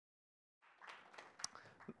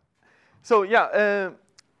So yeah,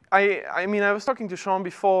 I mean, I was talking to Sean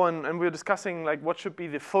before, and we were discussing like what should be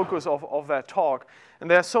the focus of that talk. And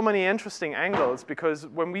there are so many interesting angles, because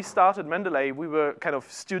when we started Mendeley, we were kind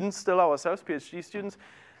of students still ourselves, PhD students,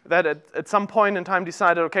 that at some point in time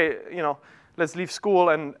decided, okay, let's leave school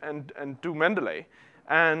and do Mendeley.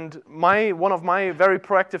 And one of my very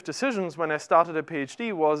proactive decisions when I started a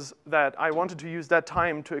PhD was that I wanted to use that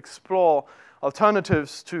time to explore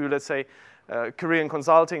alternatives to, let's say, career in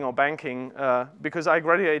consulting or banking, because I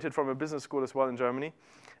graduated from a business school as well in Germany.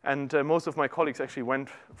 And most of my colleagues actually went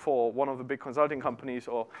for one of the big consulting companies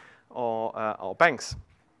or banks.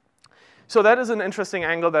 So that is an interesting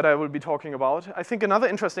angle that I will be talking about. I think another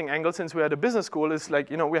interesting angle, since we're at a business school, is like,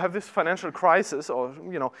 we have this financial crisis, or,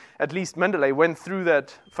 at least Mendeley went through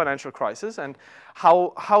that financial crisis, and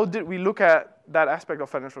how did we look at that aspect of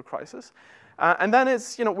financial crisis? And then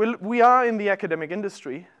it's, we are in the academic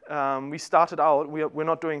industry. We started out, we're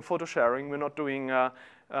not doing photo sharing, we're not doing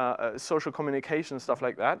social communication, stuff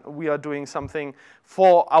like that. We are doing something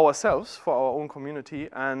for ourselves, for our own community,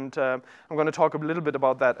 and I'm going to talk a little bit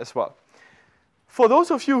about that as well. For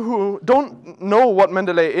those of you who don't know what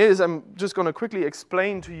Mendeley is, I'm just going to quickly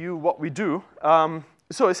explain to you what we do.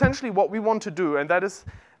 So essentially what we want to do, and that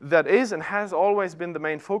is and has always been the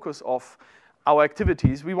main focus of our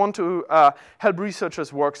activities, we want to help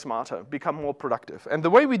researchers work smarter, become more productive. And the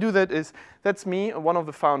way we do that is, that's me, one of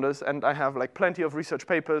the founders, and I have like plenty of research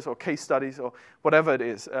papers or case studies or whatever it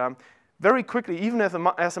is. Very quickly, even as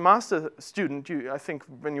a master student, I think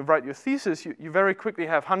when you write your thesis, you very quickly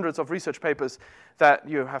have hundreds of research papers that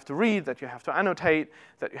you have to read, that you have to annotate,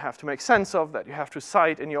 that you have to make sense of, that you have to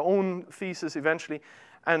cite in your own thesis eventually.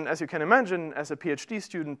 And as you can imagine, as a PhD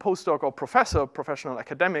student, postdoc, or professor, professional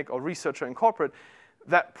academic, or researcher in corporate,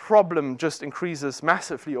 that problem just increases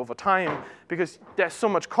massively over time, because there's so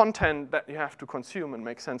much content that you have to consume and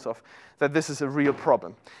make sense of, that this is a real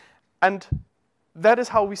problem. And that is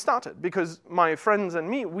how we started, because my friends and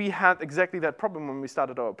me, we had exactly that problem when we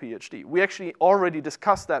started our PhD. We actually already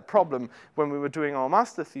discussed that problem when we were doing our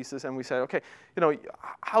master thesis, and we said, okay,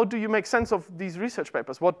 how do you make sense of these research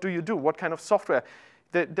papers? What do you do? What kind of software?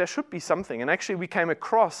 There should be something. And actually, we came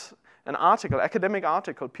across an article, academic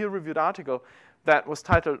article, peer-reviewed article, that was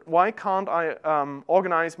titled, "Why can't I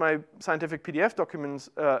organize my scientific PDF documents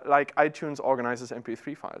like iTunes organizes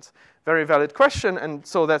MP3 files?" Very valid question, and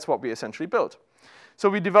so that's what we essentially built. So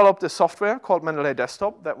we developed a software called Mendeley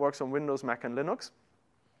Desktop that works on Windows, Mac, and Linux.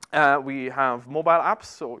 We have mobile apps,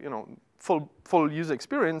 so full user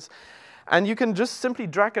experience. And you can just simply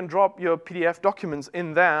drag and drop your PDF documents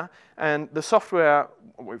in there, and the software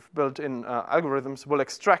we've built in algorithms will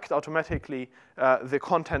extract automatically the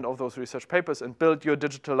content of those research papers and build your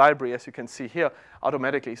digital library, as you can see here,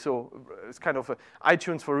 automatically. So it's kind of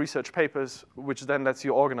iTunes for research papers, which then lets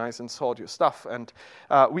you organize and sort your stuff. And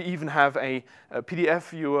we even have a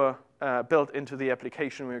PDF viewer built into the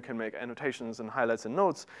application where you can make annotations and highlights and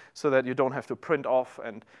notes, so that you don't have to print off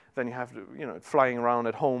and then you have to, flying around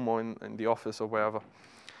at home or in the office or wherever.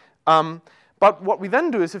 But what we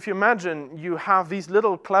then do is, if you imagine you have these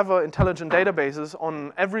little clever intelligent databases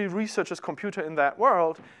on every researcher's computer in that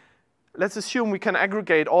world, let's assume we can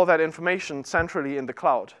aggregate all that information centrally in the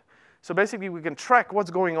cloud. So basically we can track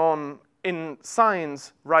what's going on in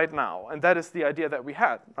science right now, and that is the idea that we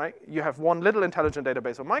had, right? You have one little intelligent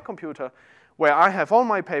database on my computer where I have all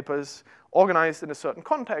my papers organized in a certain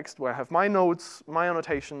context, where I have my notes, my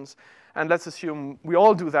annotations, and let's assume we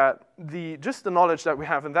all do that. Just the knowledge that we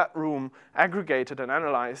have in that room aggregated and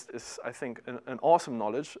analyzed is, I think, an awesome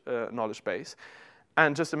knowledge base.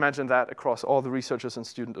 And just imagine that across all the researchers and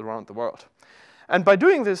students around the world. And by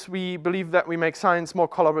doing this, we believe that we make science more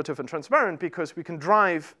collaborative and transparent, because we can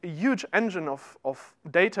drive a huge engine of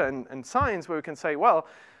data and science where we can say, well,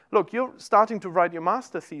 look, you're starting to write your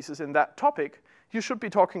master thesis in that topic. You should be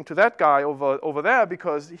talking to that guy over there,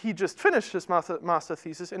 because he just finished his master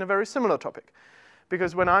thesis in a very similar topic.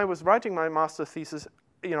 Because when I was writing my master thesis,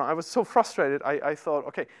 I was so frustrated. I thought,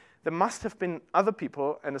 okay, there must have been other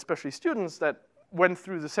people, and especially students, that went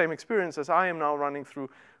through the same experience as I am now running through,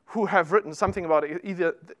 who have written something about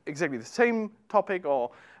either exactly the same topic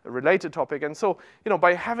or a related topic. And so,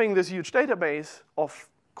 by having this huge database of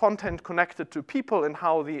content connected to people and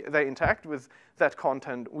how they interact with that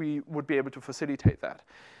content, we would be able to facilitate that.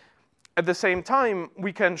 At the same time,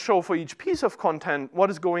 we can show for each piece of content what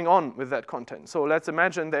is going on with that content. So let's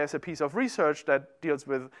imagine there's a piece of research that deals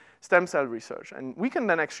with stem cell research, and we can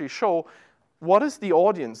then actually show what is the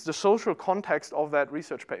audience, the social context of that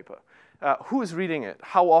research paper. Who is reading it?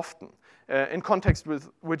 How often? in context with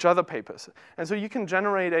which other papers. And so you can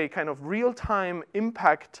generate a kind of real-time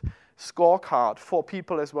impact scorecard for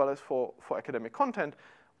people as well as for academic content,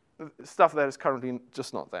 stuff that is currently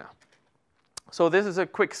just not there. So this is a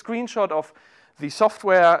quick screenshot of the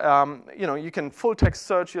software. You can full text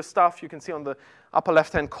search your stuff. You can see on the upper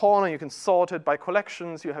left-hand corner, you can sort it by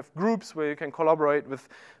collections. You have groups where you can collaborate with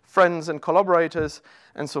friends and collaborators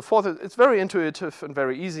and so forth. It's very intuitive and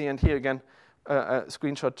very easy. And here again, a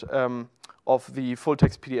screenshot of the full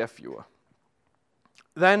text PDF viewer.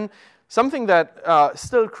 Then something that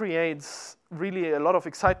still creates really a lot of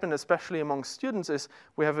excitement, especially among students, is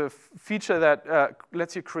we have a feature that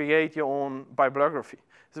lets you create your own bibliography.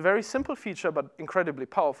 It's a very simple feature, but incredibly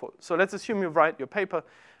powerful. So let's assume you write your paper,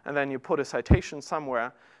 and then you put a citation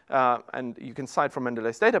somewhere, and you can cite from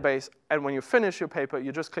Mendeley's database. And when you finish your paper,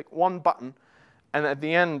 you just click one button, and at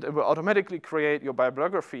the end, it will automatically create your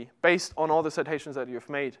bibliography based on all the citations that you've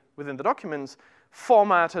made within the documents,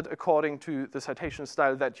 formatted according to the citation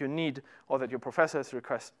style that you need, or that your professor has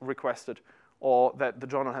requested, or that the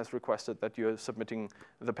journal has requested that you're submitting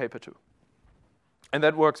the paper to. And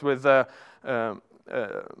that works with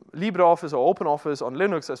LibreOffice or OpenOffice on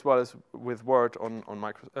Linux, as well as with Word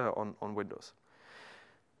on Windows.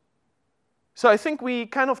 So I think we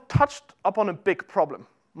kind of touched upon a big problem,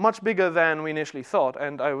 much bigger than we initially thought.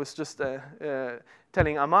 And I was just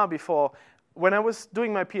telling Amar before, when I was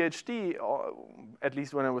doing my PhD, or at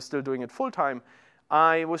least when I was still doing it full-time,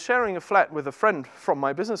 I was sharing a flat with a friend from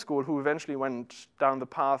my business school who eventually went down the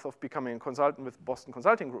path of becoming a consultant with Boston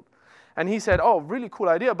Consulting Group. And he said, oh, really cool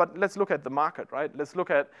idea, but let's look at the market, right? Let's look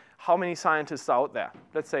at how many scientists are out there.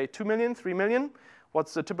 Let's say 2 million, 3 million.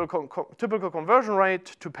 What's the typical conversion rate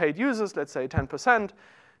to paid users? Let's say 10%.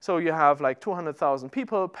 So you have like 200,000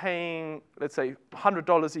 people paying, let's say,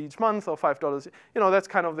 $100 each month or $5. That's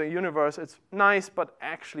kind of the universe. It's nice, but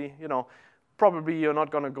actually, probably you're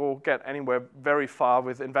not going to go get anywhere very far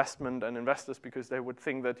with investment and investors because they would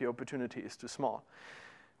think that the opportunity is too small.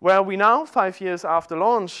 Where we now, 5 years after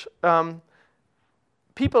launch,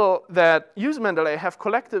 people that use Mendeley have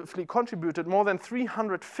collectively contributed more than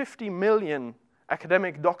 350 million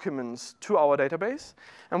academic documents to our database.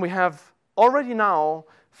 And we have already now,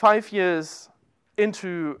 5 years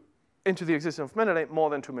into the existence of Mendeley, more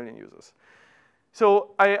than 2 million users.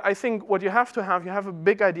 So I think what you have to have a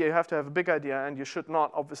big idea, you have to have a big idea, and you should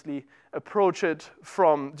not obviously approach it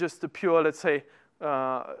from just the pure, let's say,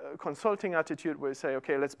 consulting attitude where you say,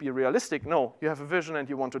 okay, let's be realistic. No, you have a vision and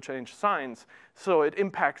you want to change science. So it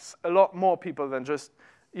impacts a lot more people than just,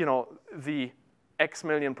 the X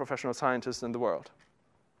million professional scientists in the world.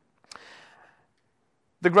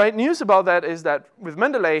 The great news about that is that with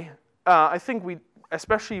Mendeley, I think we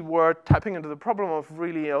especially were tapping into the problem of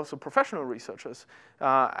really also professional researchers,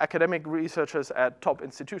 academic researchers at top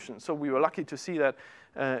institutions. So we were lucky to see that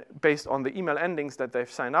based on the email endings that they've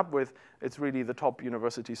signed up with, it's really the top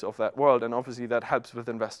universities of that world, and obviously that helps with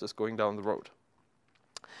investors going down the road.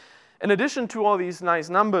 In addition to all these nice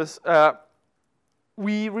numbers,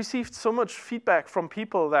 we received so much feedback from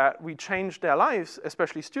people that we changed their lives,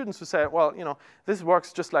 especially students who said, well, this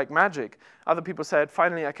works just like magic. Other people said,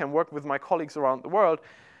 finally, I can work with my colleagues around the world.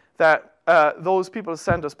 That those people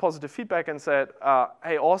sent us positive feedback and said,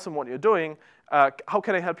 hey, awesome what you're doing. How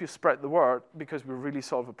can I help you spread the word? Because we really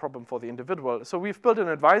solve a problem for the individual. So we've built an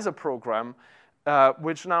advisor program,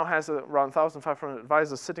 which now has around 1,500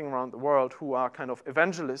 advisors sitting around the world who are kind of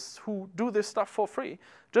evangelists who do this stuff for free,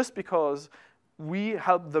 just because we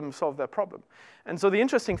help them solve their problem. And so the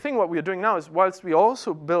interesting thing, what we are doing now is, whilst we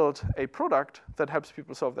also build a product that helps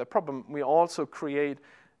people solve their problem, we also create,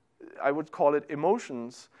 I would call it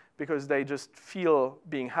emotions, because they just feel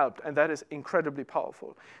being helped, and that is incredibly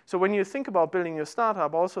powerful. So when you think about building your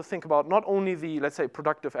startup, also think about not only the, let's say,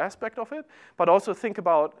 productive aspect of it, but also think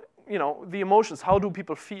about the emotions. How do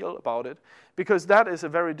people feel about it? Because that is a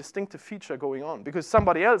very distinctive feature going on. Because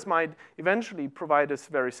somebody else might eventually provide this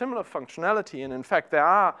very similar functionality. And in fact, there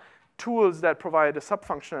are tools that provide a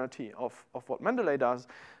sub-functionality of what Mendeley does.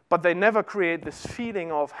 But they never create this feeling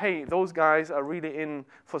of, hey, those guys are really in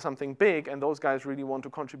for something big. And those guys really want to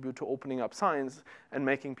contribute to opening up science and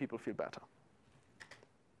making people feel better.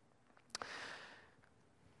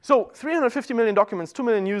 So 350 million documents, 2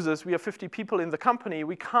 million users, we have 50 people in the company.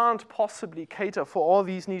 We can't possibly cater for all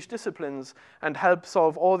these niche disciplines and help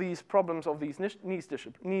solve all these problems of these niche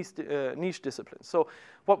disciplines. So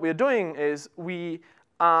what we're doing is we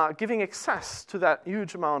are giving access to that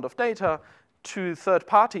huge amount of data to third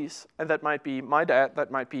parties, and that might be my dad, that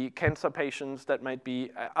might be cancer patients, that might be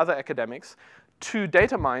other academics, to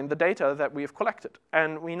data mine the data that we have collected.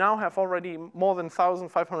 And we now have already more than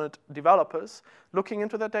 1,500 developers looking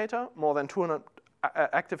into that data, more than 200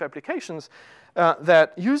 active applications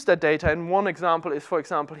that use that data. And one example is, for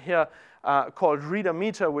example, here called Reader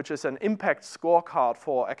Meter, which is an impact scorecard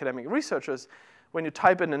for academic researchers. When you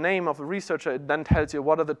type in the name of a researcher, it then tells you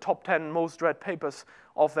what are the top 10 most read papers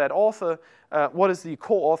of that author, what is the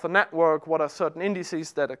co-author network, what are certain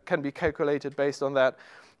indices that can be calculated based on that.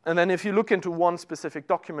 And then if you look into one specific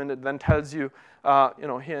document, it then tells you,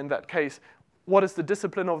 here in that case, what is the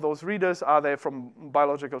discipline of those readers? Are they from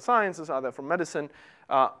biological sciences? Are they from medicine?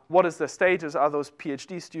 What is their status? Are those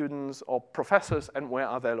PhD students or professors? And where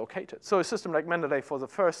are they located? So a system like Mendeley, for the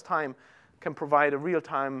first time, can provide a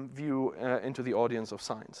real-time view into the audience of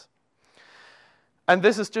science. And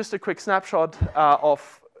this is just a quick snapshot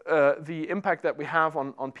of the impact that we have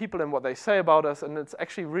on people and what they say about us. And it's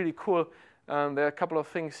actually really cool. There are a couple of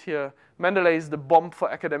things here. Mendeley is the bomb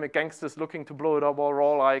for academic gangsters looking to blow it up or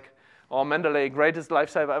raw like, or Mendeley, greatest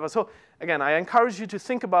lifesaver ever. So again, I encourage you to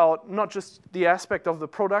think about not just the aspect of the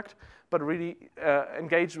product, but really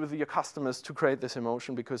engage with your customers to create this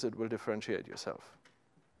emotion, because it will differentiate yourself.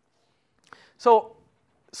 So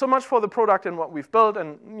much for the product and what we've built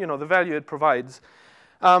and the value it provides.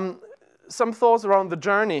 Some thoughts around the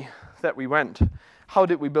journey that we went. How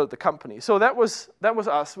did we build the company? So that was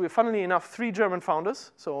us. We're, funnily enough, 3 German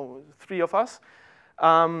founders, so 3 of us.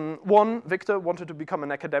 One, Victor, wanted to become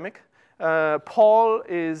an academic. Paul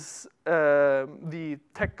is the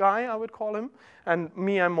tech guy, I would call him. And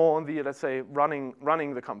me, I'm more on the, let's say,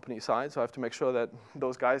 running the company side. So I have to make sure that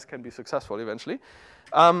those guys can be successful eventually.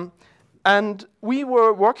 And we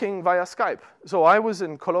were working via Skype. So I was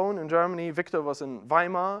in Cologne in Germany. Victor was in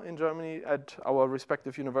Weimar in Germany at our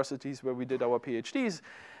respective universities where we did our PhDs.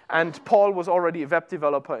 And Paul was already a web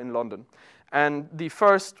developer in London. And the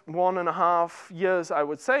first 1.5 years, I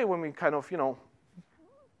would say, when we kind of,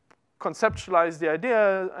 conceptualized the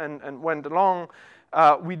idea and went along,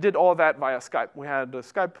 we did all that via Skype. We had the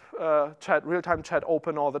Skype chat, real-time chat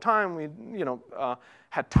open all the time. We,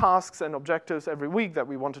 had tasks and objectives every week that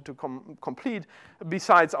we wanted to complete,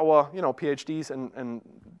 besides our, PhDs, and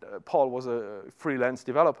Paul was a freelance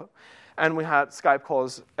developer. And we had Skype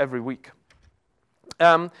calls every week.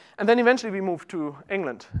 And then eventually we moved to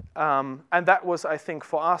England. And that was, I think,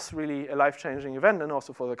 for us, really a life-changing event, and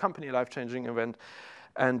also for the company, a life-changing event.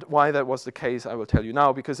 And why that was the case, I will tell you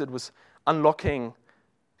now, because it was unlocking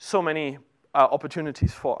so many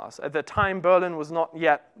opportunities for us. At the time, Berlin was not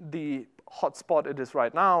yet the hotspot it is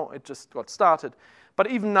right now. It just got started. But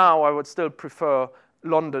even now, I would still prefer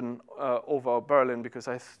London over Berlin, because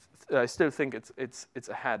I still think it's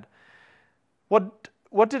ahead.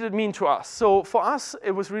 What did it mean to us? So for us,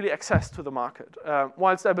 it was really access to the market.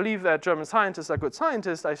 Whilst I believe that German scientists are good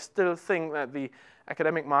scientists, I still think that the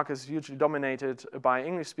academic market is hugely dominated by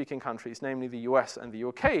English-speaking countries, namely the US and the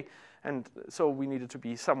UK. And so we needed to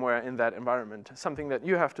be somewhere in that environment. Something that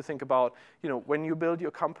you have to think about, when you build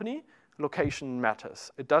your company, location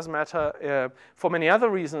matters. It does matter for many other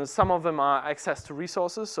reasons. Some of them are access to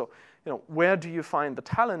resources. So, where do you find the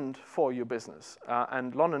talent for your business?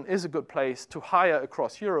 And London is a good place to hire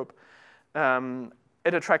across Europe.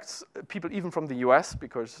 It attracts people even from the US,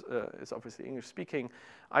 because it's obviously English speaking.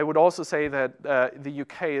 I would also say that the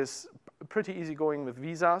UK is pretty easygoing with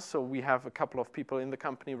visas. So we have a couple of people in the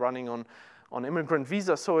company running on immigrant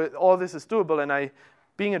visas. So all this is doable. And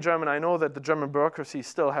being a German, I know that the German bureaucracy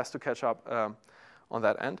still has to catch up on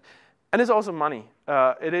that end. And it's also money.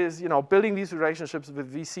 It is, building these relationships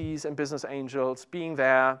with VCs and business angels, being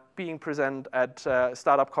there, being present at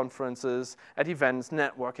startup conferences, at events,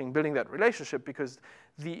 networking, building that relationship, because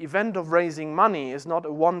the event of raising money is not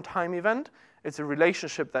a one-time event. It's a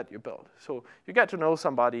relationship that you build. So you get to know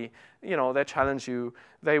somebody, they challenge you,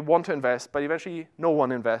 they want to invest, but eventually no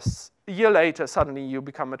one invests. A year later, suddenly you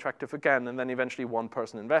become attractive again, and then eventually one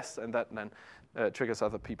person invests, and that then triggers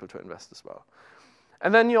other people to invest as well.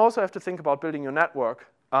 And then you also have to think about building your network,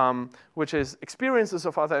 which is experiences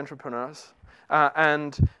of other entrepreneurs,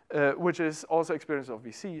 and which is also experience of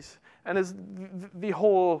VCs, and is the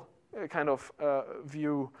whole kind of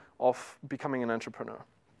view of becoming an entrepreneur.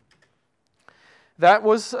 That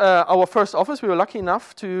was our first office. We were lucky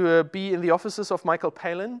enough to be in the offices of Michael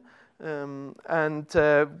Palin, and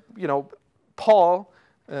Paul,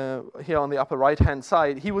 here on the upper right-hand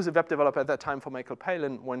side, he was a web developer at that time for Michael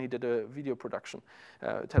Palin when he did a video production,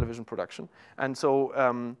 television production. And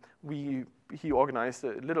so he organized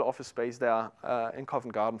a little office space there in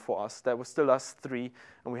Covent Garden for us. There was still us 3,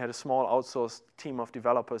 and we had a small outsourced team of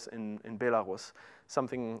developers in Belarus,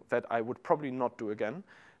 something that I would probably not do again.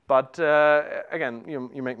 But again,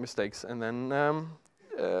 you make mistakes, and then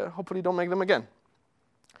hopefully don't make them again.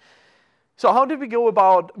 So how did we go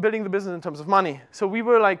about building the business in terms of money? So we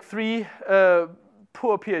were like 3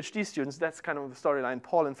 poor PhD students. That's kind of the storyline.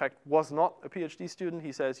 Paul, in fact, was not a PhD student.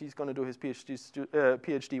 He says he's going to do his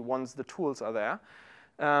PhD once the tools are there.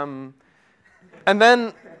 And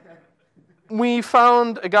then we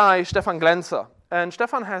found a guy, Stefan Glenzer. And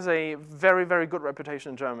Stefan has a very, very good reputation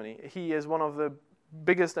in Germany. He is one of the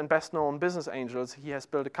biggest and best known business angels. He has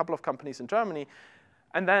built a couple of companies in Germany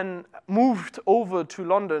and then moved over to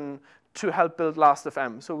London to help build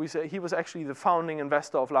Last.fm. So we say he was actually the founding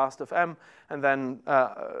investor of Last.fm and then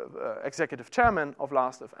executive chairman of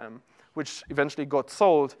Last.fm, which eventually got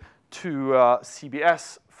sold to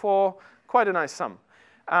CBS for quite a nice sum.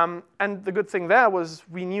 And the good thing there was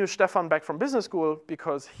we knew Stefan back from business school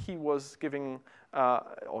because he was giving,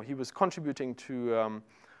 or he was contributing to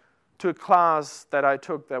a class that I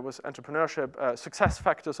took that was entrepreneurship, success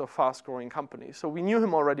factors of fast-growing companies. So we knew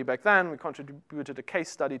him already back then. We contributed a case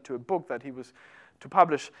study to a book that he was to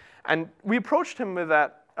publish. And we approached him with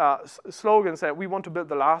that slogan, said we want to build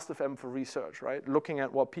the Last.fm for research, right? Looking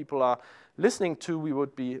at what people are listening to, we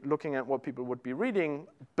would be looking at what people would be reading,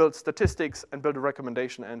 build statistics, and build a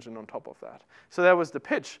recommendation engine on top of that. So that was the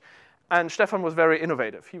pitch. And Stefan was very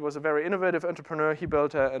innovative. He was a very innovative entrepreneur. He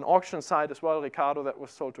built an auction site as well, Ricardo, that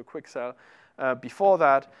was sold to Quicksell before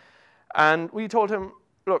that. And we told him,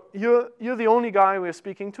 look, you're the only guy we're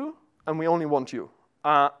speaking to, and we only want you.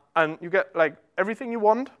 And you get like everything you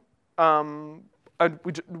want, and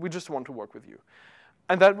we just want to work with you.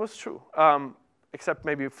 And that was true, except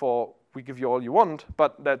maybe for we give you all you want,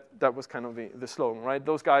 but that was kind of the slogan, right?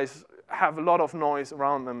 Those guys have a lot of noise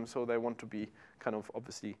around them, so they want to be kind of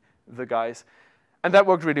obviously the guys. And that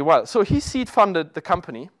worked really well. So he seed funded the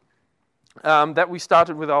company that we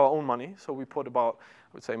started with our own money. So we put about, I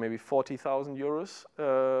would say maybe 40,000 euros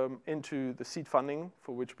into the seed funding,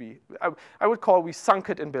 for which I would call we sunk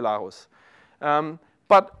it in Belarus.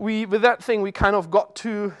 But with that thing, we kind of got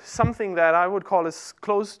to something that I would call is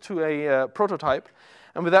close to a prototype.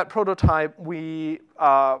 And with that prototype, we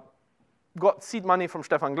got seed money from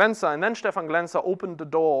Stefan Glenzer, and then Stefan Glenzer opened the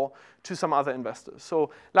door to some other investors. So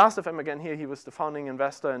Last.fm, again, here he was the founding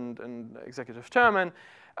investor and executive chairman.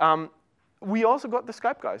 We also got the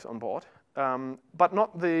Skype guys on board, but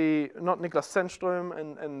not Niklas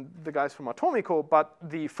Zennström and the guys from Atomico, but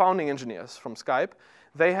the founding engineers from Skype.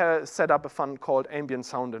 They had set up a fund called Ambient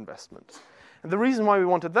Sound Investment. And the reason why we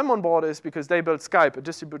wanted them on board is because they built Skype, a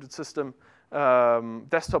distributed system,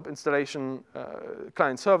 desktop installation,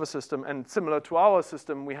 client-server system, and similar to our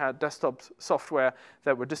system, we had desktop software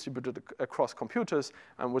that were distributed across computers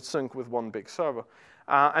and would sync with one big server.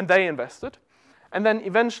 And they invested. And then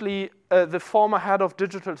eventually, the former head of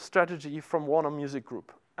digital strategy from Warner Music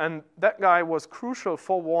Group. And that guy was crucial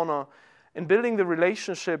for Warner in building the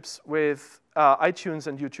relationships with iTunes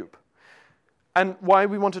and YouTube. And why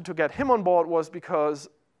we wanted to get him on board was because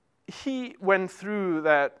he went through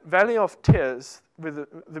that valley of tears with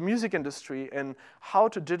the music industry and how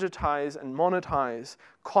to digitize and monetize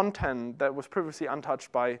content that was previously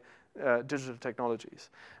untouched by digital technologies.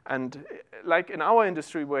 And like in our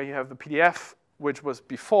industry where you have the PDF, which was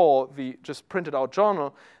before the just printed out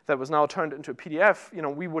journal that was now turned into a PDF,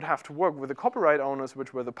 we would have to work with the copyright owners,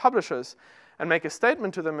 which were the publishers, and make a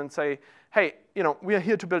statement to them and say, hey, we are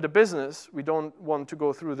here to build a business. We don't want to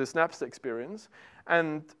go through this Napster experience.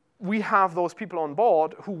 And we have those people on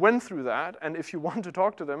board who went through that, and if you want to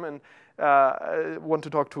talk to them and want to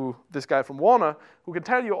talk to this guy from Warner, who can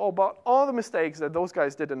tell you all about all the mistakes that those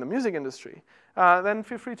guys did in the music industry, then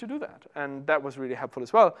feel free to do that. And that was really helpful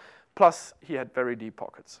as well. Plus, he had very deep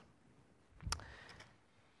pockets.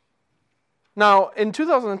 Now, in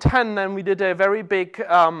 2010, then we did a very big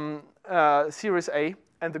Series A,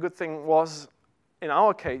 and the good thing was, in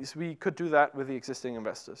our case, we could do that with the existing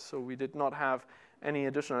investors. So we did not have any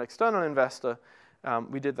additional external investor.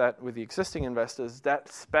 We did that with the existing investors. That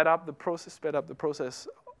sped up the process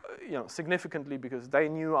significantly because they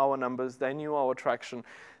knew our numbers, they knew our traction.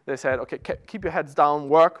 They said, okay, keep your heads down,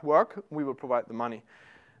 work, we will provide the money.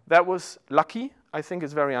 That was lucky. I think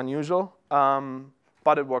it's very unusual,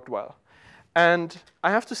 but it worked well. And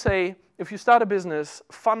I have to say, if you start a business,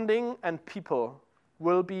 funding and people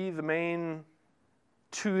will be the main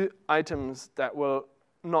 2 items that will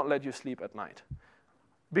not let you sleep at night.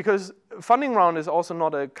 Because funding round is also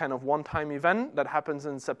not a kind of one-time event that happens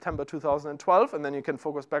in September 2012, and then you can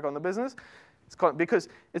focus back on the business. Because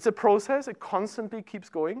it's a process, it constantly keeps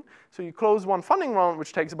going. So you close one funding round,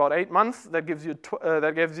 which takes about 8 months. That gives you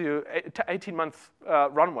 18-month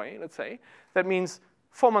runway, let's say. That means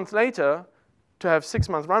 4 months later, to have 6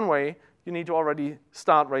 months runway, you need to already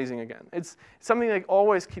start raising again. It's something that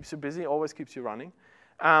always keeps you busy, always keeps you running.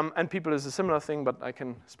 And people is a similar thing, but I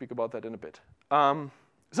can speak about that in a bit.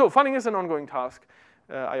 So funding is an ongoing task.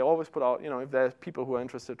 I always put out, if there's people who are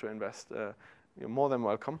interested to invest, you're more than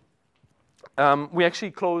welcome. We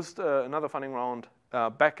actually closed another funding round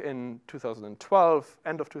back in 2012,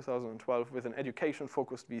 end of 2012, with an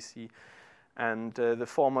education-focused VC and the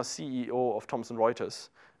former CEO of Thomson Reuters.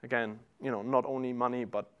 Again, not only money,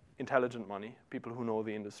 but intelligent money, people who know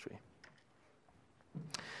the industry.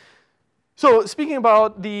 So speaking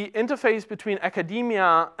about the interface between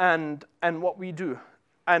academia and what we do,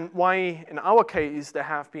 and why, in our case, there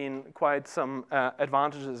have been quite some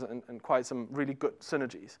advantages and quite some really good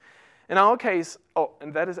synergies. In our case,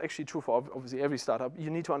 and that is actually true for obviously every startup, you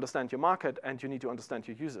need to understand your market and you need to understand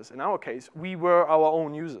your users. In our case, we were our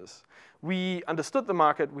own users. We understood the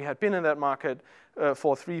market. We had been in that market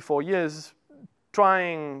for 3-4 years,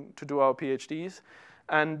 trying to do our PhDs,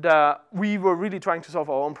 and we were really trying to solve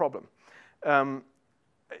our own problem.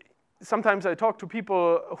 Sometimes I talk to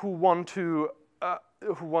people who want to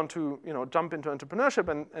jump into entrepreneurship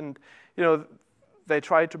and they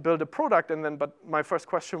try to build a product, but my first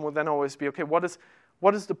question would then always be, okay, what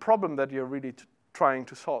is the problem that you're really trying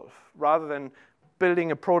to solve? Rather than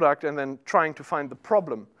building a product and then trying to find the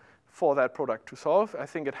problem for that product to solve, I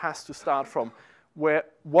think it has to start from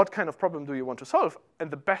what kind of problem do you want to solve? And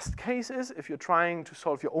the best case is if you're trying to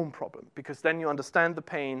solve your own problem, because then you understand the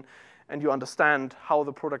pain and you understand how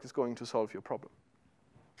the product is going to solve your problem.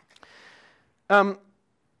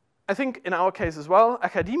 I think in our case as well,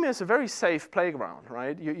 academia is a very safe playground,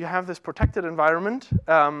 right? You have this protected environment.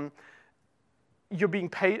 You're being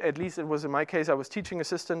paid, at least it was in my case, I was teaching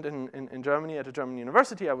assistant in Germany at a German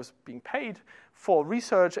university. I was being paid for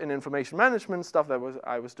research and information management, stuff that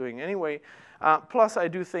I was doing anyway. Plus, I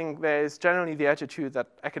do think there is generally the attitude that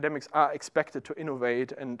academics are expected to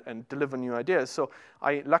innovate and deliver new ideas. So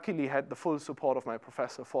I luckily had the full support of my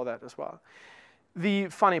professor for that as well. The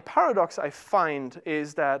funny paradox I find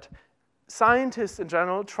is that scientists in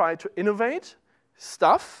general try to innovate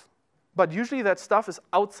stuff, but usually that stuff is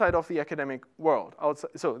outside of the academic world.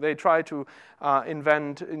 So they try to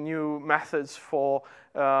invent new methods for,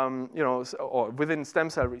 or within stem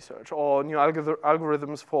cell research, or new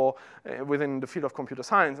algorithms for within the field of computer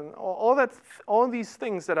science, and all these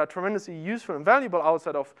things that are tremendously useful and valuable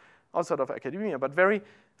outside of academia. But very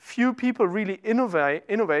few people really innovate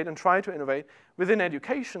and try to innovate within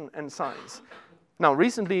education and science. Now,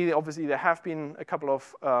 recently, obviously, there have been a couple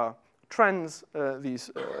of trends, these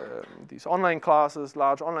online classes,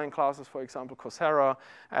 large online classes, for example, Coursera,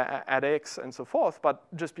 edX, and so forth. But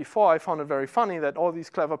just before, I found it very funny that all these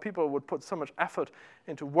clever people would put so much effort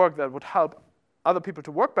into work that would help other people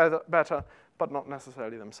to work better, but not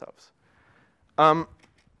necessarily themselves. And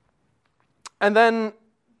then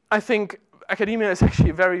I think academia is actually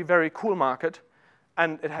a very, very cool market,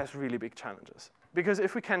 and it has really big challenges. Because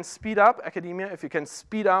if we can speed up academia, if you can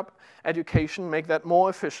speed up education, make that more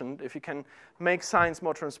efficient, if you can make science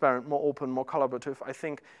more transparent, more open, more collaborative, I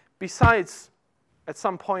think besides at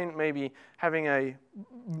some point maybe having a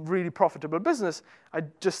really profitable business, I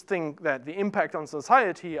just think that the impact on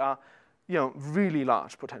society are really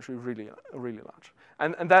large, potentially really, really large.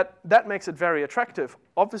 And that makes it very attractive,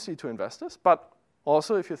 obviously to investors, but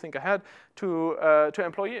also, if you think ahead, to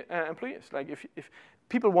employees. Like if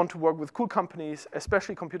people want to work with cool companies,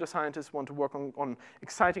 especially computer scientists want to work on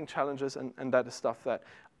exciting challenges, and that is stuff that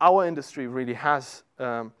our industry really has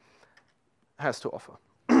to offer.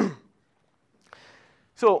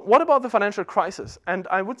 So what about the financial crisis? And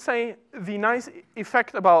I would say the nice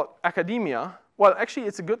effect about academia, well, actually,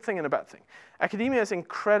 it's a good thing and a bad thing. Academia is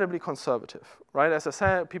incredibly conservative, right? As I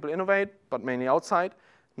said, people innovate, but mainly outside,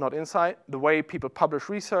 not inside. The way people publish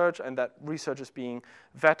research and that research is being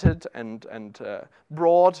vetted and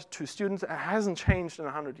brought to students hasn't changed in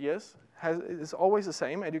 100 years. It's always the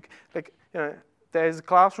same. There's a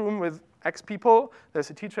classroom with X people. There's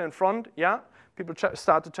a teacher in front. Yeah, people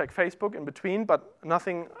start to check Facebook in between, but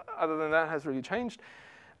nothing other than that has really changed.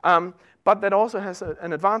 But that also has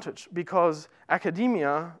an advantage because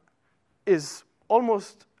academia is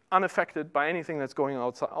almost unaffected by anything that's going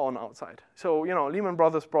on outside. So, Lehman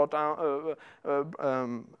Brothers broke down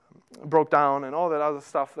and all that other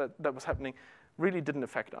stuff that was happening really didn't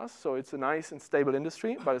affect us. So it's a nice and stable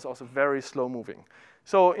industry, but it's also very slow moving.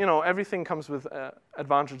 So, everything comes with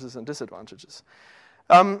advantages and disadvantages.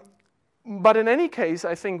 But in any case,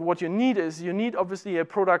 I think what you need obviously a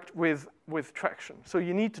product with traction. So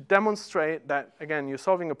you need to demonstrate that, again, you're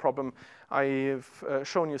solving a problem. I've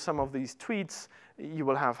shown you some of these tweets. You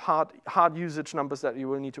will have hard usage numbers that you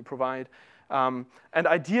will need to provide. And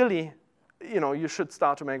ideally, you should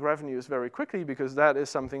start to make revenues very quickly because that is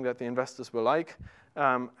something that the investors will like,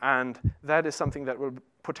 and that is something that will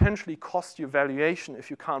potentially cost you valuation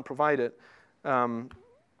if you can't provide it.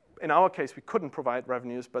 In our case, we couldn't provide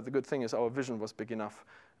revenues, but the good thing is our vision was big enough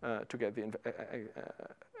to get the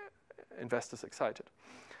investors excited.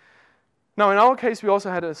 Now, in our case, we also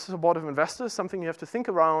had a supportive investors. Something you have to think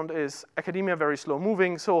around is academia very slow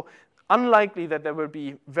moving, so unlikely that there will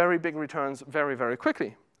be very big returns very, very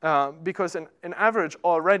quickly. Because in average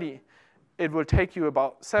already, it will take you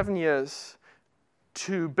about 7 years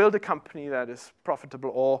to build a company that is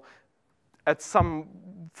profitable or at some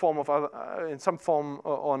form of in some form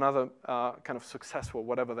or another kind of successful,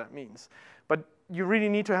 whatever that means. But you really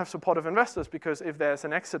need to have supportive investors because if there's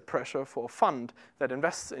an exit pressure for a fund that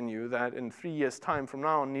invests in you that in 3 years' time from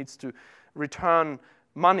now needs to return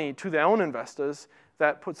money to their own investors,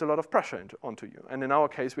 that puts a lot of pressure onto you. And in our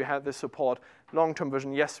case, we had this support, long-term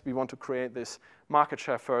vision. Yes, we want to create this market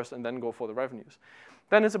share first and then go for the revenues.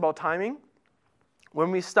 Then it's about timing. When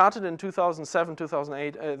we started in 2007,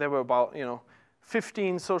 2008, there were about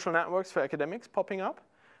 15 social networks for academics popping up.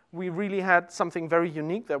 We really had something very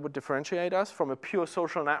unique that would differentiate us from a pure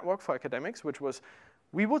social network for academics, which was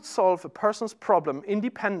we would solve a person's problem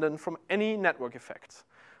independent from any network effects.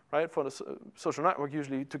 Right? For the social network,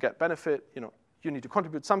 usually to get benefit, you need to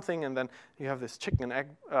contribute something, and then you have this chicken and egg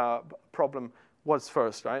problem. What's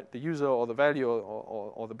first, right? The user or the value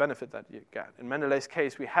or the benefit that you get. In Mendeley's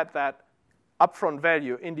case, we had that upfront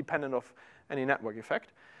value independent of any network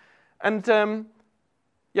effect. And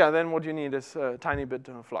then what you need is a tiny bit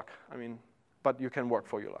of luck. But you can work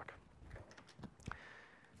for your luck.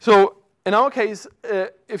 So in our case,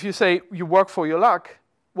 if you say you work for your luck,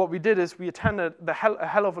 what we did is we attended a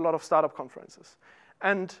hell of a lot of startup conferences.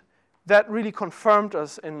 And that really confirmed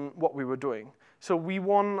us in what we were doing. So we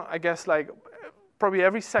won, I guess, probably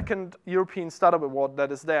every second European startup award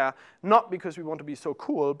that is there, not because we want to be so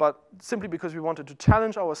cool, but simply because we wanted to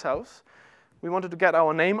challenge ourselves. We wanted to get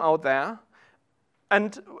our name out there.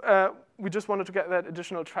 And we just wanted to get that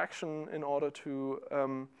additional traction in order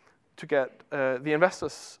to get the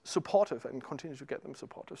investors supportive and continue to get them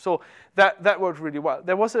supportive. So that worked really well.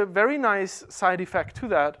 There was a very nice side effect to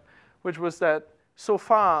that, which was that so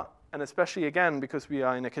far, and especially again, because we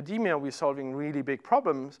are in academia, we're solving really big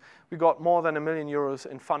problems, we got more than €1 million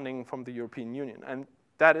in funding from the European Union. And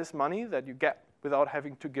that is money that you get without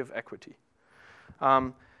having to give equity.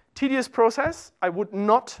 Tedious process. I would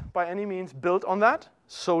not by any means build on that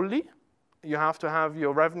solely. You have to have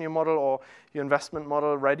your revenue model or your investment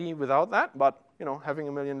model ready without that. But having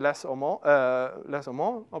 $1 million less or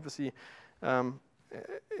more, obviously,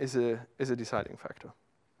 is a deciding factor.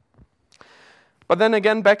 But then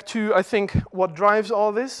again, back to I think what drives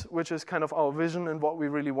all this, which is kind of our vision and what we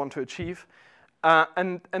really want to achieve.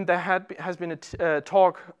 And there has been a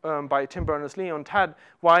talk by Tim Berners-Lee on TED,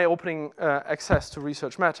 why opening access to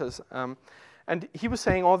research matters. And he was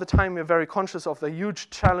saying all the time we're very conscious of the huge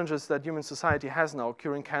challenges that human society has now,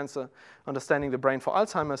 curing cancer, understanding the brain for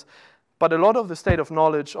Alzheimer's. But a lot of the state of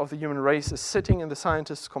knowledge of the human race is sitting in the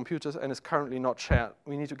scientists' computers and is currently not shared.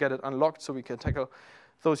 We need to get it unlocked so we can tackle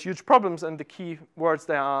those huge problems. And the key words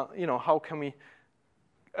there are, how can we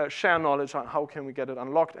share knowledge, how can we get it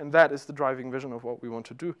unlocked? And that is the driving vision of what we want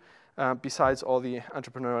to do, besides all the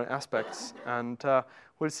entrepreneurial aspects. And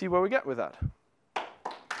we'll see where we get with that.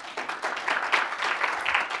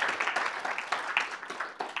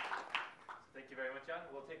 Thank you very much, Jan.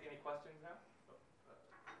 We'll take any questions now.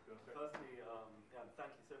 Firstly,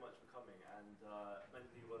 thank you so much for coming. And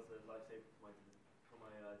Mendeley was a lifesaver for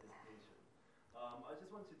my dissertation. I just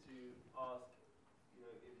wanted to ask,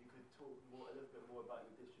 if you could talk a little bit more about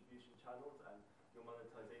your distribution channels and your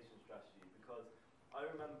monetization strategy, because I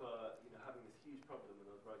remember, having this huge problem when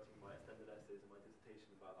I was writing my extended essays and my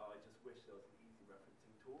dissertation about, I just wish there was an easy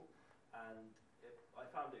referencing tool, and I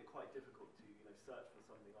found it quite difficult to, search for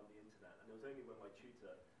something on the internet, and it was only when my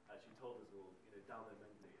tutor actually told us all, download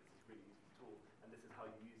Mendeley, it's this really easy tool, and this is how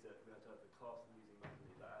you use it. We had to have a class using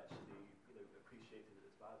Mendeley that actually, appreciated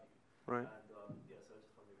its value. Right. And so I just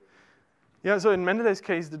wondered. Yeah, so in Mendeley's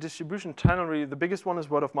case, the distribution channel, really, the biggest one is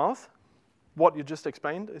word of mouth. What you just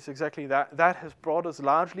explained is exactly that. That has brought us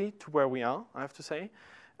largely to where we are, I have to say.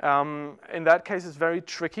 In that case, it's very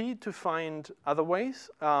tricky to find other ways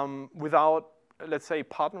without, let's say,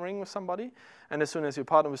 partnering with somebody. And as soon as you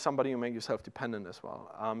partner with somebody, you make yourself dependent as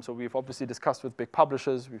well. So we've obviously discussed with big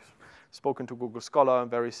publishers. We've spoken to Google Scholar,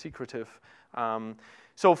 very secretive.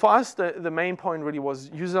 So for us, the main point really was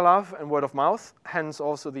user love and word of mouth, hence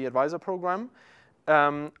also the advisor program.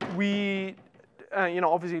 We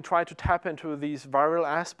obviously try to tap into these viral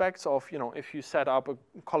aspects of, if you set up a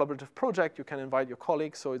collaborative project, you can invite your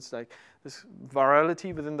colleagues. So it's like this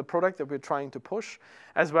virality within the product that we're trying to push,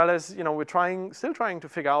 as well as, we're still trying to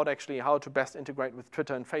figure out actually how to best integrate with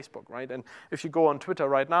Twitter and Facebook, right? And if you go on Twitter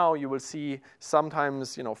right now, you will see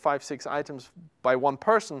sometimes, 5, 6 items by one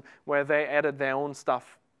person where they added their own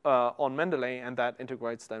stuff on Mendeley, and that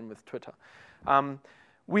integrates then with Twitter.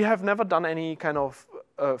 We have never done any kind of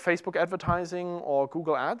Facebook advertising or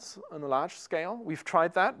Google ads on a large scale. We've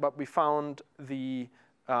tried that, but we found the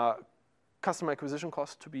customer acquisition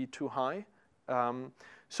cost to be too high.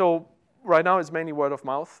 So right now it's mainly word of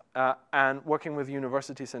mouth and working with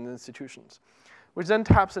universities and institutions, which then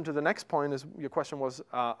taps into the next point. Is your question was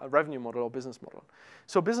a revenue model or business model.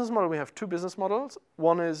 So business model, we have 2 business models.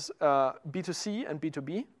 One is B2C and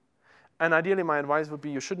B2B. And ideally, my advice would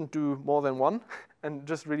be you shouldn't do more than one and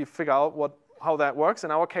just really figure out how that works.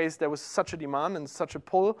 In our case, there was such a demand and such a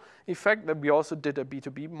pull effect that we also did a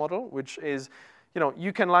B2B model, which is,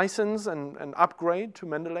 you can license and upgrade to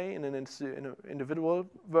Mendeley in an individual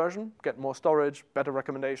version, get more storage, better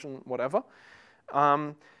recommendation, whatever.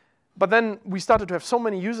 But then we started to have so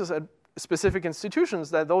many users at specific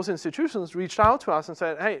institutions that those institutions reached out to us and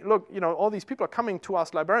said, hey, look, all these people are coming to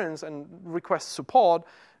us librarians and request support.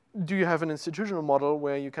 Do you have an institutional model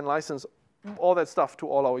where you can license all that stuff to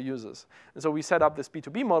all our users? And so we set up this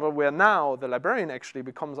B2B model where now the librarian actually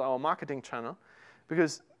becomes our marketing channel,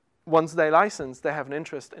 because once they license, they have an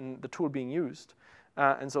interest in the tool being used,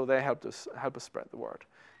 and so they help us spread the word.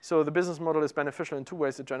 So the business model is beneficial in 2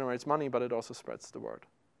 ways. It generates money, but it also spreads the word.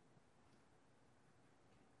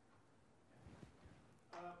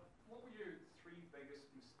 What were your 3 biggest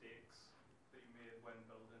mistakes that you made when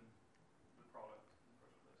building the product in the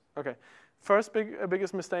first place? Okay. First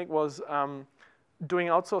biggest mistake was doing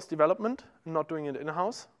outsourced development, not doing it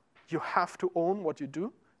in-house. You have to own what you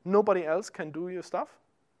do. Nobody else can do your stuff.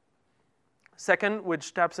 Second,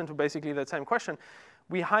 which taps into basically that same question,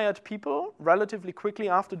 we hired people relatively quickly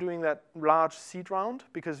after doing that large seed round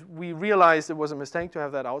because we realized it was a mistake to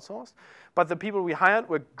have that outsourced. But the people we hired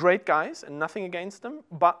were great guys and nothing against them,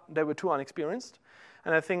 but they were too unexperienced.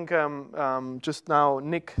 And I think just now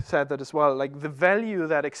Nick said that as well, like the value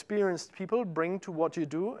that experienced people bring to what you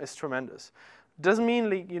do is tremendous. Doesn't mean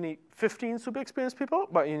like you need 15 super experienced people,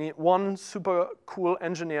 but you need 1 super cool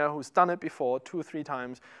engineer who's done it before 2 or 3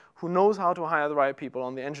 times, who knows how to hire the right people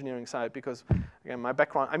on the engineering side, because again, my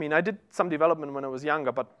background, I did some development when I was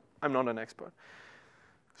younger, but I'm not an expert.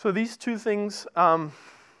 So these 2 things, I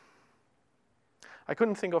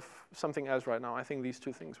couldn't think of something else right now. I think these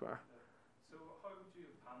 2 things were.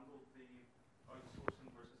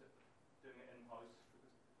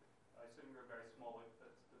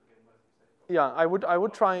 Yeah, I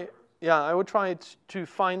would try. Yeah, I would try to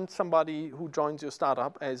find somebody who joins your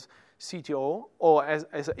startup as CTO, or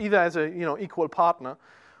either as a equal partner,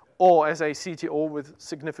 or as a CTO with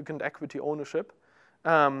significant equity ownership,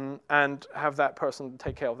 and have that person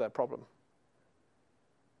take care of that problem.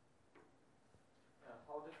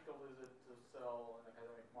 How difficult is it to sell an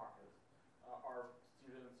academic market? Are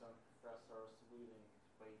students and professors willing to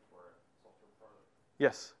pay for a software product?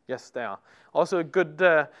 Yes, they are. Also a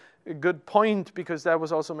good point, because that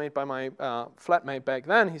was also made by my flatmate back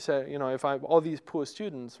then. He said, if I have all these poor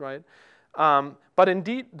students, right? But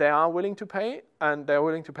indeed, they are willing to pay, and they're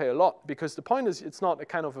willing to pay a lot, because the point is it's not a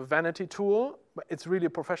kind of a vanity tool, but it's really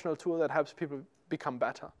a professional tool that helps people become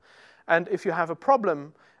better. And if you have a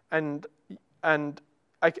problem, and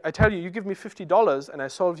I tell you, you give me $50 and I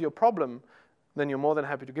solve your problem, then you're more than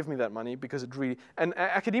happy to give me that money, because it really, and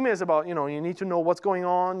academia is about, you need to know what's going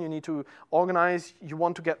on, you need to organize, you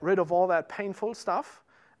want to get rid of all that painful stuff,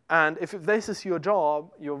 and if this is your job,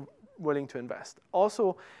 you're willing to invest.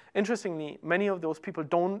 Also, interestingly, many of those people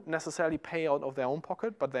don't necessarily pay out of their own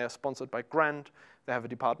pocket, but they are sponsored by grant, they have a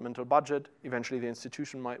departmental budget, eventually the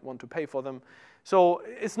institution might want to pay for them. So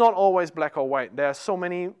it's not always black or white. There are so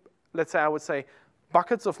many, let's say, I would say,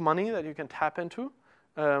 buckets of money that you can tap into,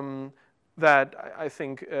 that I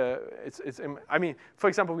think for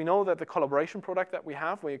example, we know that the collaboration product that we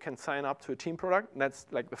have, where you can sign up to a team product, that's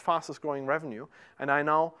like the fastest growing revenue. And I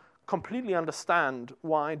now completely understand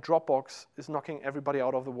why Dropbox is knocking everybody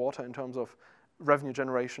out of the water in terms of revenue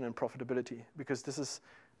generation and profitability, because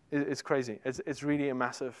it's crazy. It's really a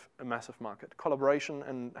massive market. Collaboration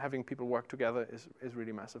and having people work together is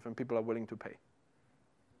really massive, and people are willing to pay.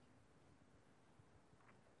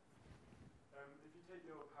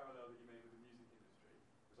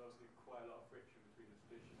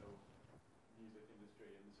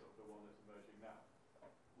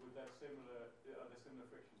 Are there similar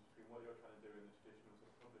frictions between what you're trying to do in the traditional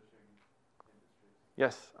sort of publishing industry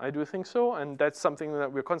Yes, I do think so, and that's something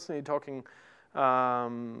that we're constantly talking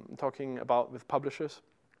about with publishers.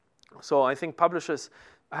 So I think publishers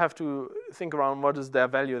have to think around what is their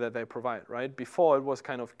value that they provide, right? Before it was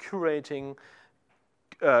kind of curating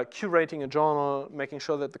a journal, making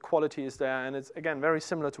sure that the quality is there, and it's again very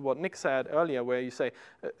similar to what Nick said earlier, where you say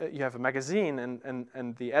you have a magazine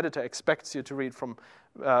and the editor expects you to read from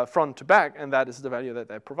front to back, and that is the value that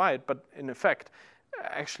they provide. But in effect,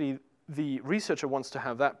 actually, the researcher wants to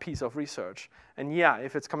have that piece of research. And yeah,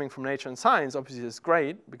 if it's coming from Nature and Science, obviously it's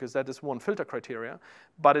great because that is one filter criteria,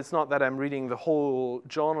 but it's not that I'm reading the whole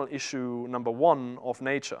journal issue #1 of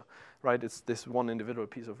Nature, right? It's this one individual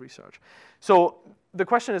piece of research. So the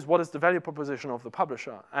question is, what is the value proposition of the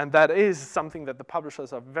publisher? And that is something that the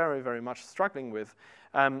publishers are very, very much struggling with.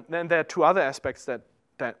 Then there are two other aspects that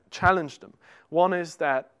challenge them. One is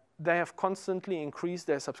that they have constantly increased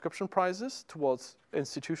their subscription prices towards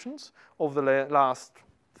institutions over the last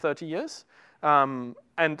 30 years,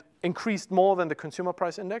 and increased more than the consumer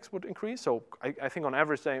price index would increase. So I think on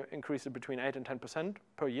average they increase it between 8 and 10%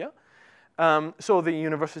 per year. So the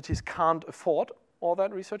universities can't afford all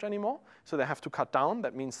that research anymore, so they have to cut down.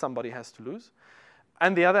 That means somebody has to lose.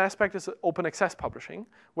 And the other aspect is open access publishing,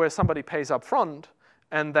 where somebody pays up front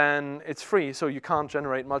and then it's free, so you can't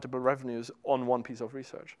generate multiple revenues on one piece of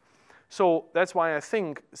research. So that's why I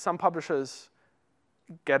think some publishers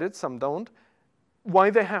get it, some don't. Why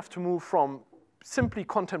they have to move from simply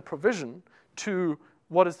content provision to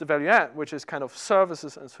what is the value add, which is kind of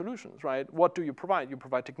services and solutions, right? What do you provide? You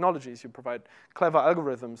provide technologies, you provide clever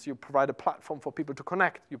algorithms, you provide a platform for people to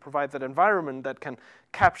connect, you provide that environment that can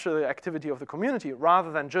capture the activity of the community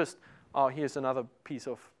rather than just, oh, here's another piece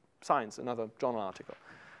of science, another journal article.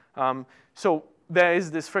 So there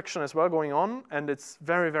is this friction as well going on, and it's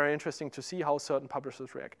very, very interesting to see how certain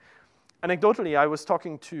publishers react. Anecdotally, I was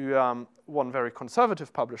talking to one very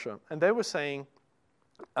conservative publisher, and they were saying,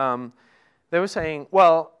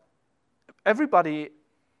 well, everybody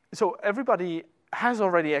has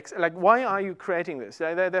already, like, why are you creating this?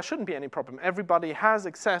 There shouldn't be any problem. Everybody has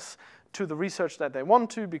access to the research that they want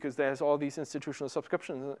to because there's all these institutional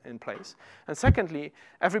subscriptions in place. And secondly,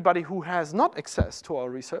 everybody who has not access to our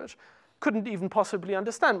research couldn't even possibly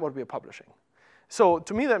understand what we're publishing. So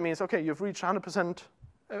to me, that means, okay, you've reached 100%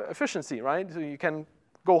 efficiency, right? So you can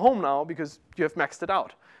go home now because you have maxed it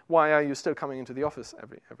out. Why are you still coming into the office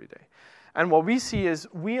every day? And what we see is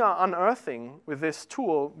we are unearthing with this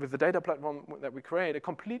tool, with the data platform that we create, a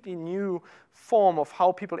completely new form of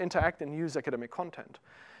how people interact and use academic content.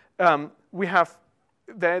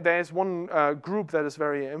 There's one group that is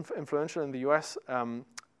very influential in the US,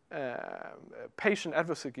 patient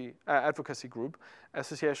advocacy group,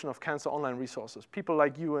 Association of Cancer Online Resources. People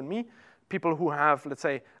like you and me, people who have, let's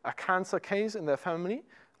say, a cancer case in their family,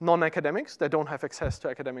 non-academics, they don't have access to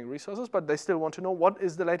academic resources, but they still want to know what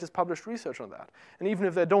is the latest published research on that. And even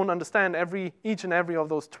if they don't understand each and every of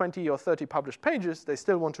those 20 or 30 published pages, they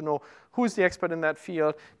still want to know who's the expert in that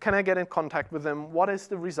field, can I get in contact with them, what is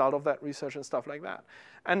the result of that research and stuff like that.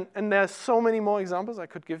 And there's so many more examples I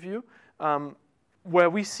could give you where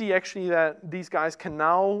we see actually that these guys can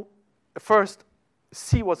now first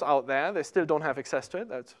see what's out there. They still don't have access to it.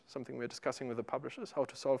 That's something we're discussing with the publishers, how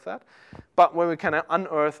to solve that. But where we can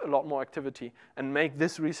unearth a lot more activity and make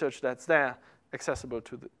this research that's there accessible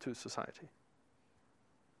to society.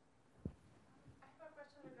 I have a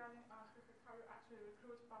question regarding how you actually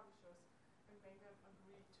recruit publishers and make them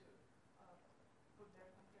agree to put their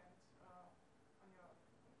content on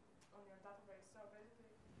your database. So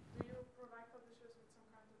basically, do you provide publishers with some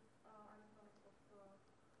kind of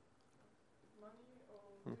money,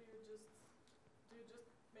 or do you just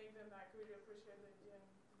make them like really appreciate the idea and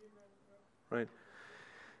give them Right.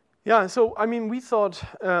 Yeah, so I mean, we thought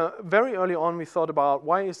very early on, we thought about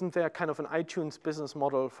why isn't there kind of an iTunes business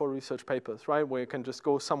model for research papers, right? Where you can just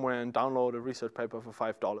go somewhere and download a research paper for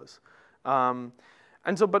 $5.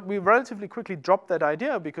 And so, but we relatively quickly dropped that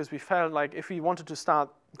idea because we felt like if we wanted to start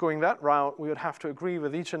going that route, we would have to agree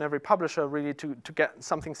with each and every publisher really to get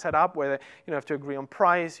something set up where you have to agree on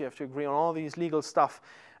price, you have to agree on all these legal stuff,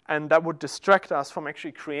 and that would distract us from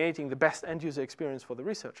actually creating the best end user experience for the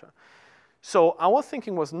researcher. So our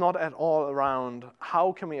thinking was not at all around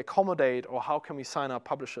how can we accommodate or how can we sign up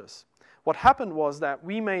publishers. What happened was that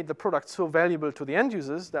we made the product so valuable to the end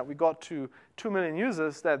users that we got to 2 million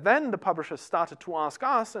users that then the publishers started to ask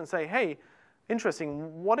us and say, hey,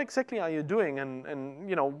 interesting, what exactly are you doing? And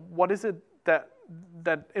you know, what is it that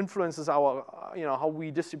influences our, how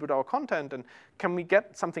we distribute our content, and can we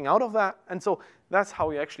get something out of that? And so that's how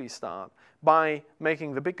we actually start, by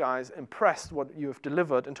making the big guys impressed what you have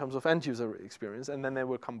delivered in terms of end user experience, and then they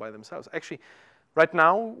will come by themselves. Actually, Right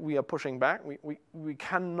now, we are pushing back. We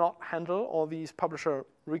cannot handle all these publisher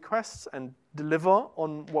requests and deliver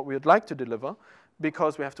on what we would like to deliver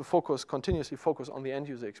because we have to continuously focus on the end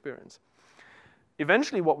user experience.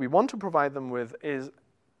 Eventually, what we want to provide them with is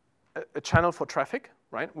a channel for traffic,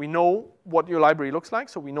 right? We know what your library looks like,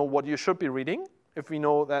 so we know what you should be reading. If we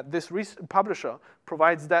know that this publisher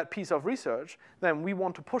provides that piece of research, then we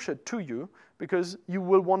want to push it to you because you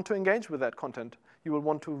will want to engage with that content. You will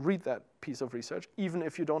want to read that piece of research, even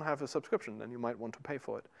if you don't have a subscription, then you might want to pay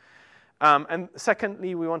for it. And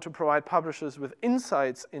secondly, we want to provide publishers with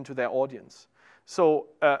insights into their audience. So,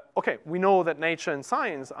 okay, we know that Nature and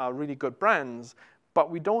Science are really good brands,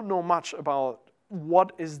 but we don't know much about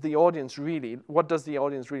what is the audience really, what does the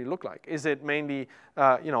audience really look like? Is it mainly,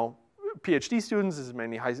 PhD students? Is it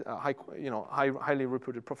mainly highly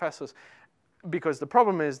reputed professors? Because the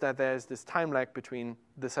problem is that there's this time lag between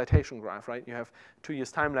the citation graph, right? You have 2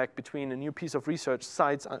 years time lag between a new piece of research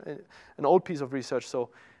cites an old piece of research.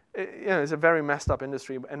 So, it's a very messed up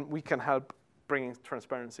industry, and we can help bringing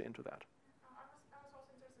transparency into that. I was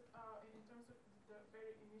also interested in terms of the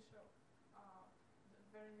very initial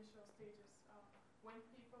stages. When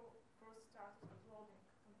people first started uploading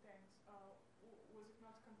content, was it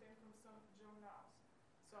not content from some journals?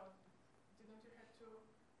 So didn't you have to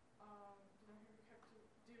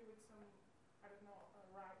deal with some, I don't know,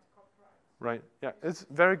 copyright? Right. Yeah, it's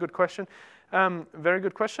a very good question. Very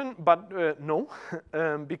good question, but no,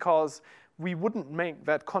 because we wouldn't make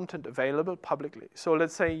that content available publicly. So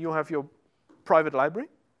let's say you have your private library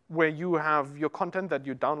where you have your content that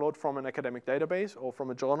you download from an academic database or from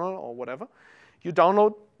a journal or whatever. You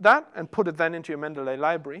download that and put it then into your Mendeley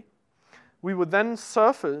library. We would then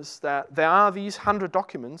surface that there are these 100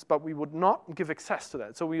 documents, but we would not give access to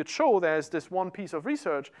that. So we would show there's this one piece of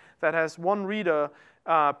research that has one reader,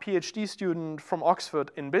 PhD student from Oxford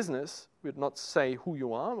in business. We would not say who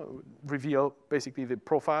you are. We would reveal basically the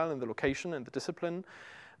profile and the location and the discipline.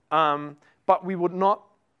 But we would not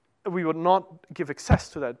give access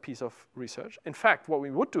to that piece of research. In fact, what we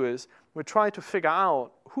would do is we try to figure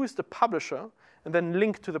out who is the publisher and then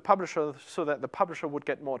link to the publisher so that the publisher would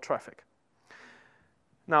get more traffic.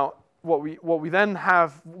 Now, what we then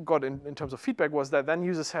have got in terms of feedback was that then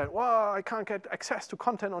users said, well, I can't get access to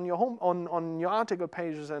content on your on your article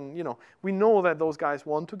pages, and we know that those guys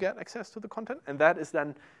want to get access to the content, and that is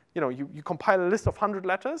then, you compile a list of 100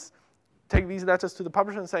 letters, take these letters to the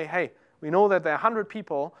publisher and say, hey, we know that there are 100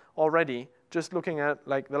 people already just looking at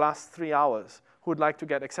like the last 3 hours who would like to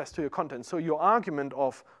get access to your content. So your argument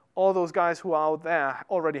of all those guys who are out there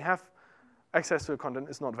already have access to your content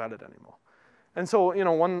is not valid anymore. And so,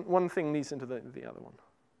 one thing leads into the other one.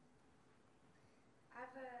 I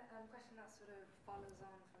have a question that sort of follows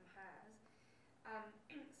on from hers.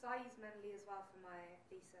 So I use Mendeley as well for my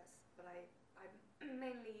thesis, but I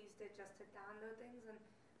mainly used it just to download things and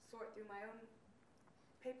sort through my own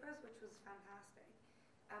papers, which was fantastic.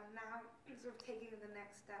 Now, sort of taking the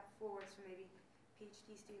next step forward for maybe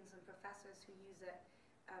PhD students and professors who use it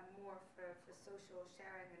more for social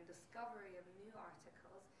sharing and discovery of new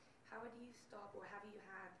articles, how would you stop, or have you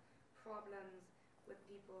had problems with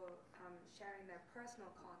people sharing their personal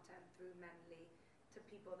content through Mendeley to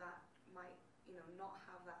people that might, not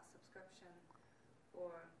have that subscription?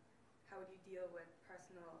 Or how would you deal with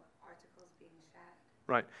personal articles being shared?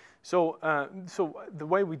 Right. So the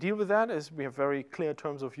way we deal with that is we have very clear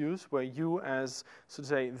terms of use where you, as, so to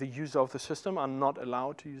say, the user of the system, are not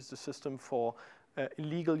allowed to use the system for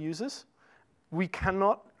illegal uses. We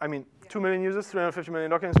cannot, 2 million users, 350 million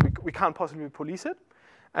documents, we can't possibly police it.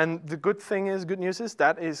 And the good news is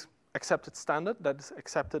that is accepted standard, that is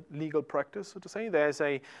accepted legal practice, so to say. There's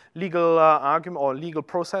a legal argument or legal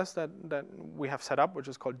process that we have set up, which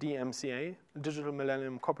is called DMCA, Digital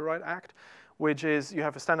Millennium Copyright Act, which is you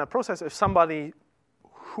have a standard process. If somebody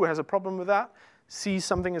who has a problem with that sees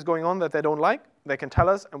something is going on that they don't like, they can tell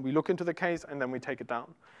us, and we look into the case, and then we take it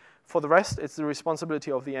down. For the rest, it's the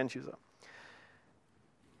responsibility of the end user.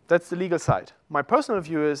 That's the legal side. My personal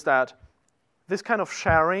view is that this kind of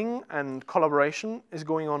sharing and collaboration is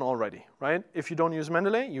going on already, right? If you don't use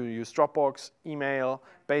Mendeley, you use Dropbox, email,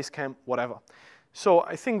 Basecamp, whatever. So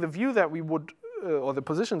I think the view that we would, or the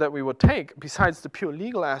position that we would take, besides the pure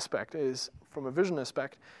legal aspect, is from a vision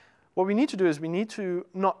aspect, what we need to do is we need to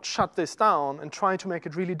not shut this down and try to make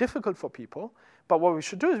it really difficult for people. But what we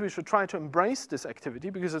should do is we should try to embrace this activity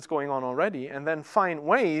because it's going on already, and then find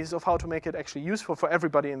ways of how to make it actually useful for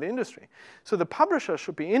everybody in the industry. So the publisher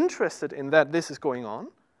should be interested in that this is going on,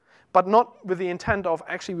 but not with the intent of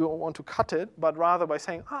actually we want to cut it, but rather by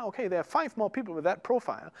saying, okay, there are 5 more people with that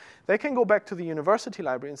profile. They can go back to the university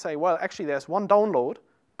library and say, well, actually there's 1 download,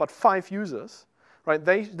 but 5 users. right?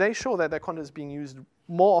 They show that their content is being used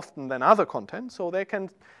more often than other content, so they can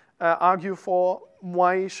argue for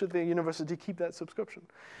why should the university keep that subscription.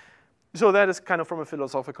 So that is kind of from a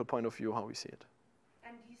philosophical point of view how we see it.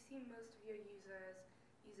 And do you see most of your users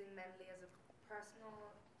using Mendeley as a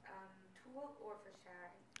personal tool or for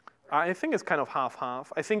sharing? I think it's kind of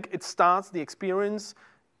half-half. I think it starts, the experience,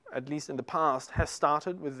 at least in the past, has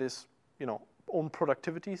started with this, own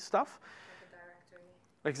productivity stuff. Like a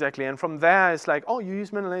directory. Exactly, and from there it's like, oh, you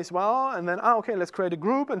use Mendeley as well, and then, okay, let's create a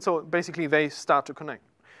group, and so basically they start to connect.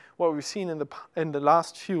 What we've seen in the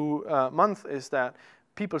last few months is that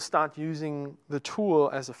people start using the tool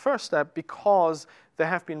as a first step because they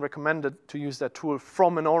have been recommended to use that tool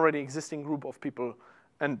from an already existing group of people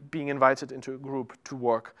and being invited into a group to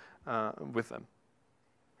work with them.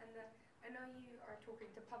 And I know you are talking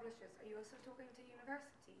to publishers. Are you also talking to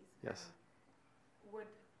universities? Yes.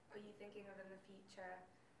 Are you thinking of in the future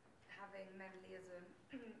having Mendeley as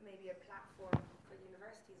maybe a platform for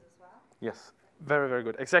universities as well? Yes, very, very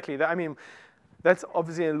good. Exactly. That's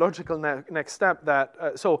obviously a logical next step.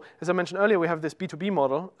 So, as I mentioned earlier, we have this B2B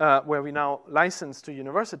model where we now license to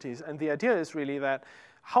universities. And the idea is really that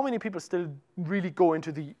how many people still really go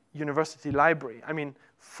into the university library?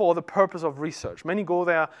 For the purpose of research. Many go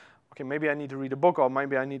there, okay, maybe I need to read a book or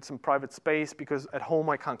maybe I need some private space because at home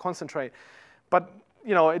I can't concentrate. But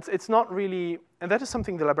it's not really, and that is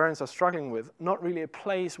something the librarians are struggling with, not really a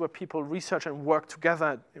place where people research and work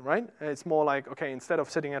together, right? It's more like, okay, instead of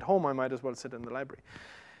sitting at home, I might as well sit in the library.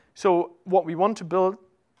 So what we want to build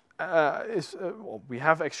we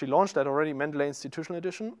have actually launched that already, Mendeley Institutional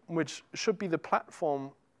Edition, which should be the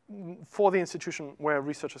platform for the institution where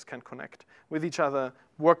researchers can connect with each other,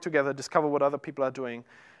 work together, discover what other people are doing.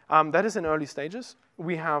 That is in early stages.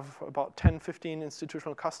 We have about 10, 15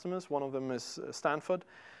 institutional customers. One of them is Stanford.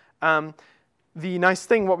 The nice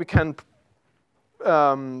thing, what we can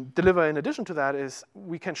deliver in addition to that is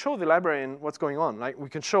we can show the librarian what's going on. Like we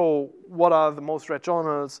can show what are the most read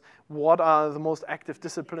journals, what are the most active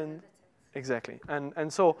disciplines. Exactly.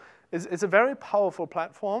 And so it's a very powerful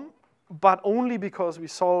platform, but only because we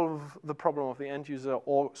solve the problem of the end user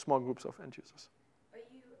or small groups of end users. Are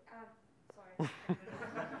you, sorry.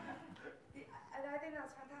 And I think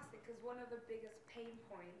that's fantastic because one of the biggest pain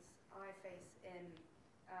points I face in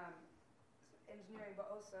engineering,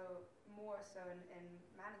 but also more so in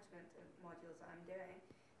management modules that I'm doing,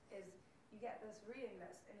 is you get this reading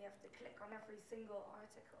list and you have to click on every single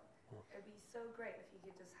article. It'd be so great if you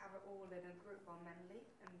could just have it all in a group on Mendeley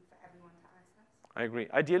and for everyone to access. I agree.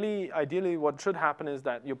 Ideally, what should happen is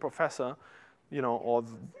that your professor,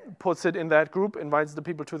 puts it in that group, invites the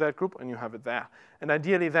people to that group, and you have it there. And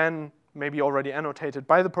ideally, then maybe already annotated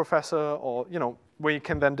by the professor, or where you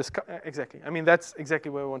can then discuss. Exactly. That's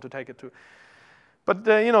exactly where we want to take it to. But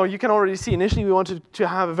you can already see initially we wanted to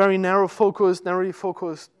have a very narrowly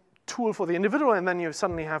focused tool for the individual, and then you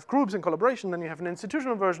suddenly have groups in collaboration, then you have an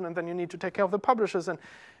institutional version, and then you need to take care of the publishers, and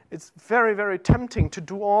it's very, very tempting to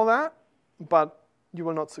do all that, but you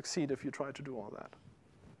will not succeed if you try to do all that.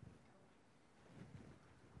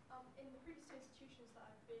 In the previous institutions that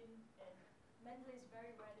I've been in, Mendeley is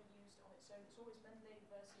very rarely used on its own. It's always Mendeley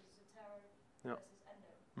versus Zotero versus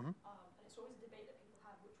Endo. Mm-hmm. And it's always a debate that people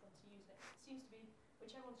have which one to use. And it seems to be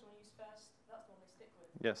whichever one someone use first, that's the one they stick with.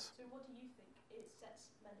 Yes. So what do you think it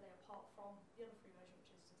sets Mendeley apart from the other free version,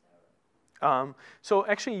 which is Zotero? So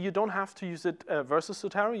actually, you don't have to use it versus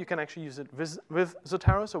Zotero. You can actually use it with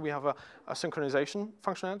Zotero. So we have a synchronization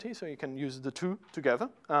functionality, so you can use the two together.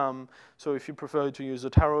 So if you prefer to use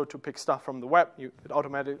Zotero to pick stuff from the web, it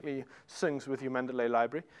automatically syncs with your Mendeley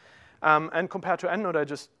library. And compared to EndNote, I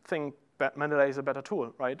just think that Mendeley is a better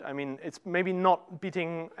tool, right? It's maybe not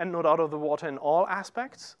beating EndNote out of the water in all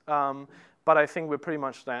aspects, but I think we're pretty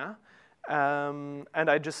much there. And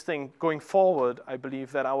I just think going forward, I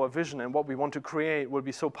believe that our vision and what we want to create will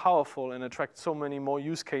be so powerful and attract so many more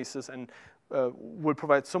use cases and will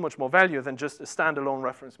provide so much more value than just a standalone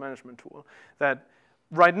reference management tool. That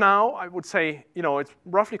right now, I would say, it's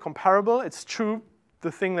roughly comparable. It's true,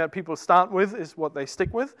 the thing that people start with is what they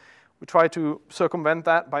stick with. We try to circumvent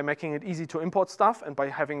that by making it easy to import stuff and by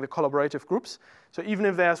having the collaborative groups. So even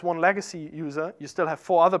if there's one legacy user, you still have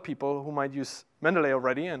 4 other people who might use Mendeley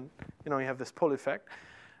already, and you have this pull effect.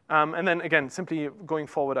 And then again, simply going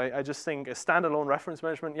forward, I just think a standalone reference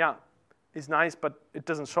management, is nice, but it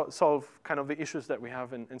doesn't solve kind of the issues that we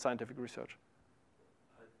have in scientific research.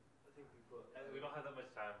 I think we don't have that much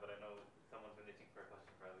time, but I know someone's been itching for a question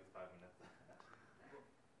for at least 5 minutes.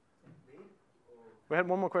 Me? We had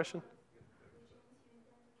one more question.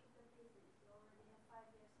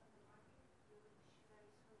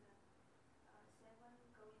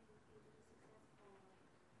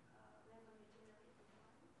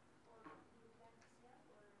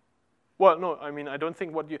 Well, no, I mean, I don't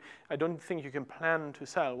think you can plan to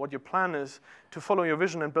sell. What your plan is to follow your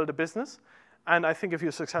vision and build a business. And I think if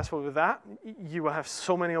you're successful with that, you will have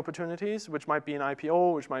so many opportunities, which might be an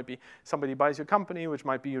IPO, which might be somebody buys your company, which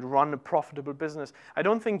might be you run a profitable business. I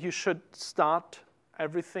don't think you should start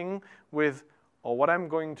everything with, oh, what I'm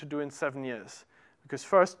going to do in 7 years. Because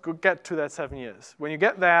first, get to that 7 years. When you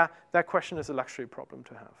get there, that question is a luxury problem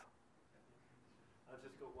to have. I've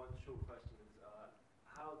just got one short question.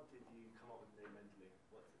 How did you come up with the name Mendeley?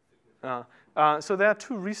 What's its significance? So there are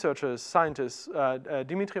two researchers, scientists,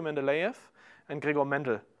 Dmitry Mendeleev and Gregor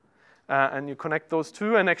Mendel. And you connect those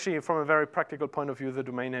two, and actually, from a very practical point of view, the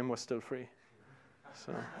domain name was still free.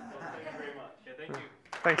 So. Well, thank you very much. Yeah, thank you.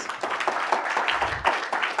 Thanks.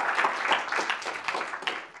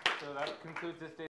 So that concludes this day.